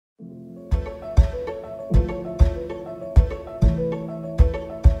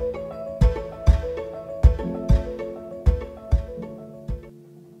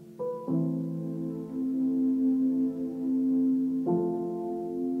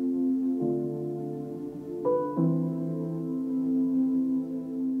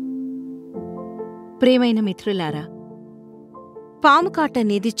ప్రియమైన మిత్రులారా, పాము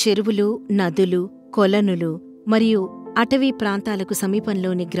కాటనేది చెరువులు, నదులు, కొలనులు మరియు అటవీ ప్రాంతాలకు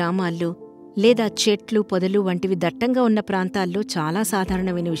సమీపంలోని గ్రామాల్లో లేదా చెట్లు, పొదలు వంటివి దట్టంగా ఉన్న ప్రాంతాల్లో చాలా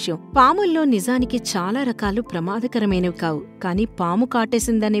సాధారణమైన విషయం. పాముల్లో నిజానికి చాలా రకాలు ప్రమాదకరమైనవి కావు, కానీ పాము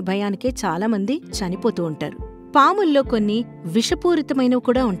కాటేసిందనే భయానికే చాలామంది చనిపోతూ ఉంటారు. పాముల్లో కొన్ని విషపూరితమైనవి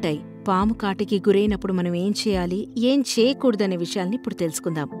కూడా ఉంటాయి. పాము కాటికి గురైనప్పుడు మనం ఏం చేయాలి, ఏం చేయకూడదనే విషయాల్ని ఇప్పుడు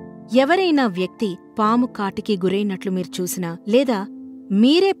తెలుసుకుందాం. ఎవరైనా వ్యక్తి పాము కాటికి గురైనట్లు మీరు చూసినా లేదా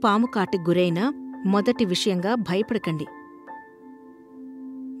మీరే పాము కాటికి గురైనా మొదటి విషయంగా భయపడకండి.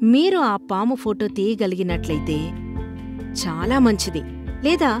 మీరు ఆ పాము ఫోటో తీయగలిగినట్లయితే చాలా మంచిది.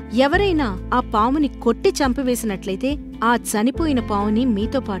 లేదా ఎవరైనా ఆ పాముని కొట్టి చంపివేసినట్లయితే ఆ చనిపోయిన పాముని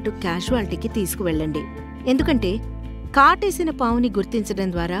మీతో పాటు క్యాజువాలిటీకి తీసుకువెళ్ళండి. ఎందుకంటే కాటేసిన పాముని గుర్తించడం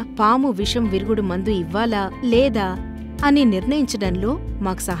ద్వారా పాము విషం విరుగుడు మందు ఇవ్వాలా లేదా అని నిర్ణయించడంలో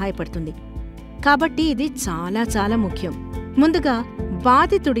మాకు సహాయపడుతుంది. కాబట్టి ఇది చాలా చాలా ముఖ్యం. ముందుగా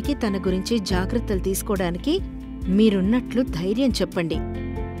బాధితుడికి తన గురించి జాగ్రత్తలు తీసుకోవడానికి మీరున్నట్లు ధైర్యం చెప్పండి.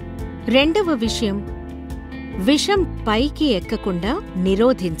 రెండవ విషయం, విషం పైకి ఎక్కకుండా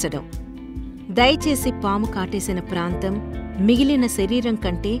నిరోధించడం. దయచేసి పాము కాటేసిన ప్రాంతం మిగిలిన శరీరం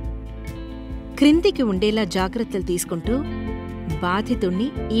కంటే క్రిందికి ఉండేలా జాగ్రత్తలు తీసుకుంటూ బాధితుణ్ణి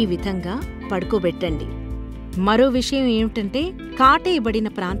ఈ విధంగా పడుకోబెట్టండి. మరో విషయం ఏమిటంటే, కాటేయబడిన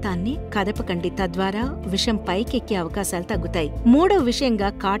ప్రాంతాన్ని కదపకండి, తద్వారా విషం పైకెక్కే అవకాశాలు తగ్గుతాయి. మూడో విషయంగా,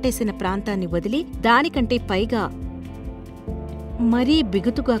 కాటేసిన ప్రాంతాన్ని వదిలి దానికంటే పైగా మరీ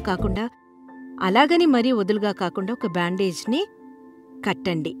బిగుతుగా కాకుండా అలాగని మరీ వదులుగా కాకుండా ఒక బ్యాండేజ్ని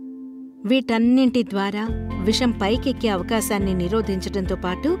కట్టండి. వీటన్నింటి ద్వారా విషం పైకెక్కే అవకాశాన్ని నిరోధించడంతో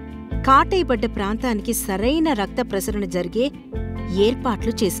పాటు కాటేయబడ్డ ప్రాంతానికి సరైన రక్త ప్రసరణ జరిగే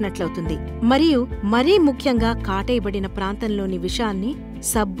ఏర్పాట్లు చేసినట్లవుతుంది. మరియు మరీ ముఖ్యంగా కాటేయబడిన ప్రాంతంలోని విషాన్ని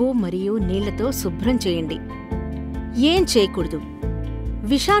సబ్బు మరియు నీళ్లతో శుభ్రం చేయండి. ఏం చేయకూడదు,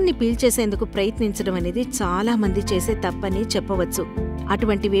 విషాన్ని పీల్చేసేందుకు ప్రయత్నించడం అనేది చాలా మంది చేసే తప్పని చెప్పవచ్చు.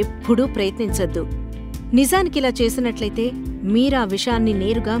 అటువంటివెప్పుడూ ప్రయత్నించొద్దు. నిజానికి ఇలా చేసినట్లయితే మీరా విషాన్ని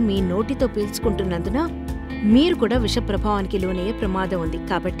నేరుగా మీ నోటితో పీల్చుకుంటున్నందున మీరు కూడా విష ప్రభావానికి లోనయ్యే ప్రమాదం ఉంది.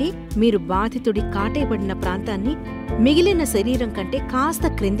 కాబట్టి మీరు బాధితుడి కాటేయబడిన ప్రాంతాన్ని మిగిలిన శరీరం కంటే కాస్త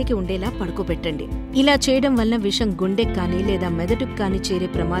క్రిందికి ఉండేలా పడుకోబెట్టండి. ఇలా చేయడం వల్ల విషం గుండెకి కానీ లేదా మెదడుకు కానీ చేరే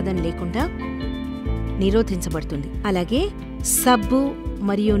ప్రమాదం లేకుండా నిరోధించబడుతుంది. అలాగే సబ్బు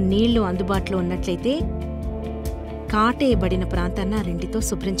మరియు నీళ్లు అందుబాటులో ఉన్నట్లయితే కాటేయబడిన ప్రాంతాన్ని ఆ రెండితో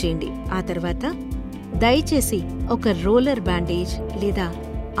శుభ్రం చేయండి. ఆ తర్వాత దయచేసి ఒక రోలర్ బ్యాండేజ్ లేదా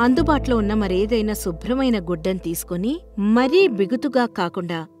అందుబాటులో ఉన్న మరేదైనా శుభ్రమైన గుడ్డను తీసుకుని మరీ బిగుతుగా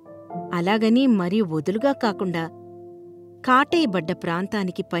కాకుండా అలాగని మరీ వదులుగా కాకుండా కాటేయబడ్డ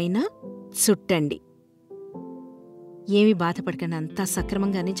ప్రాంతానికి పైన చుట్టండి. ఏమీ బాధపడకండి, అంతా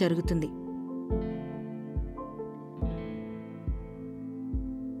సక్రమంగానే జరుగుతుంది.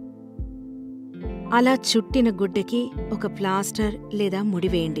 అలా చుట్టిన గుడ్డకి ఒక ప్లాస్టర్ లేదా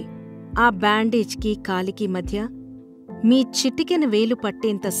ముడివేయండి. ఆ బ్యాండేజ్కి కాలికి మధ్య మీ చిటికెన వేలు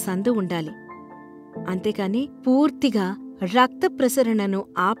పట్టేంత సందు ఉండాలి. అంతేకాని పూర్తిగా రక్త ప్రసరణను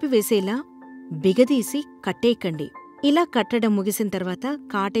ఆపివేసేలా బిగదీసి కట్టేయకండి. ఇలా కట్టడం ముగిసిన తర్వాత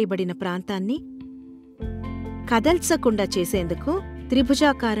కాటేయబడిన ప్రాంతాన్ని కదల్చకుండా చేసేందుకు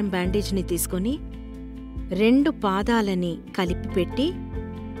త్రిభుజాకారం బ్యాండేజ్ని తీసుకుని 2 పాదాలని కలిపి పెట్టి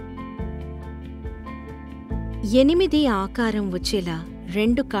 8 ఆకారం వచ్చేలా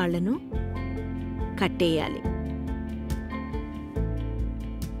 2 కాళ్లను కట్టేయాలి.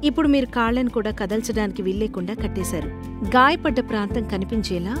 ఇప్పుడు మీరు కాళ్లను కూడా కదల్చడానికి వీల్లేకుండా కట్టేశారు. గాయపడ్డ ప్రాంతం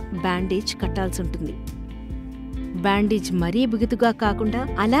కనిపించేలా బ్యాండేజ్ కట్టాల్సుంటుంది. బ్యాండేజ్ మరీ బిగుతుగా కాకుండా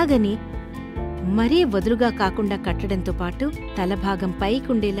అలాగని మరీ వదులుగా కాకుండా కట్టడంతో పాటు తలభాగం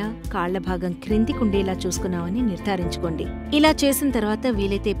పైకుండేలా కాళ్ల భాగం క్రిందికుండేలా చూసుకున్నామని నిర్ధారించుకోండి. ఇలా చేసిన తర్వాత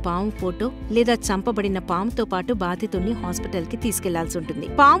వీలైతే పాము ఫోటో లేదా చంపబడిన పాముతో పాటు బాధితుణ్ణి హాస్పిటల్కి తీసుకెళ్లాల్సి ఉంటుంది.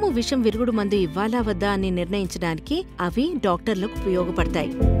 పాము విషం విరుగుడు మందు ఇవ్వాలా వద్దా అని నిర్ణయించడానికి అవి డాక్టర్లకు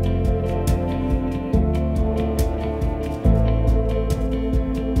ఉపయోగపడతాయి.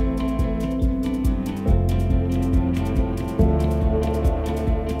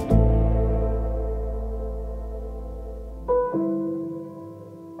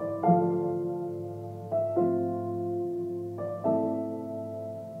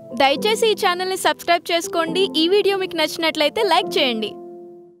 దయచేసి ఈ ఛానల్ని సబ్స్క్రైబ్ చేసుకోండి. ఈ వీడియో మీకు నచ్చినట్లయితే లైక్ చేయండి.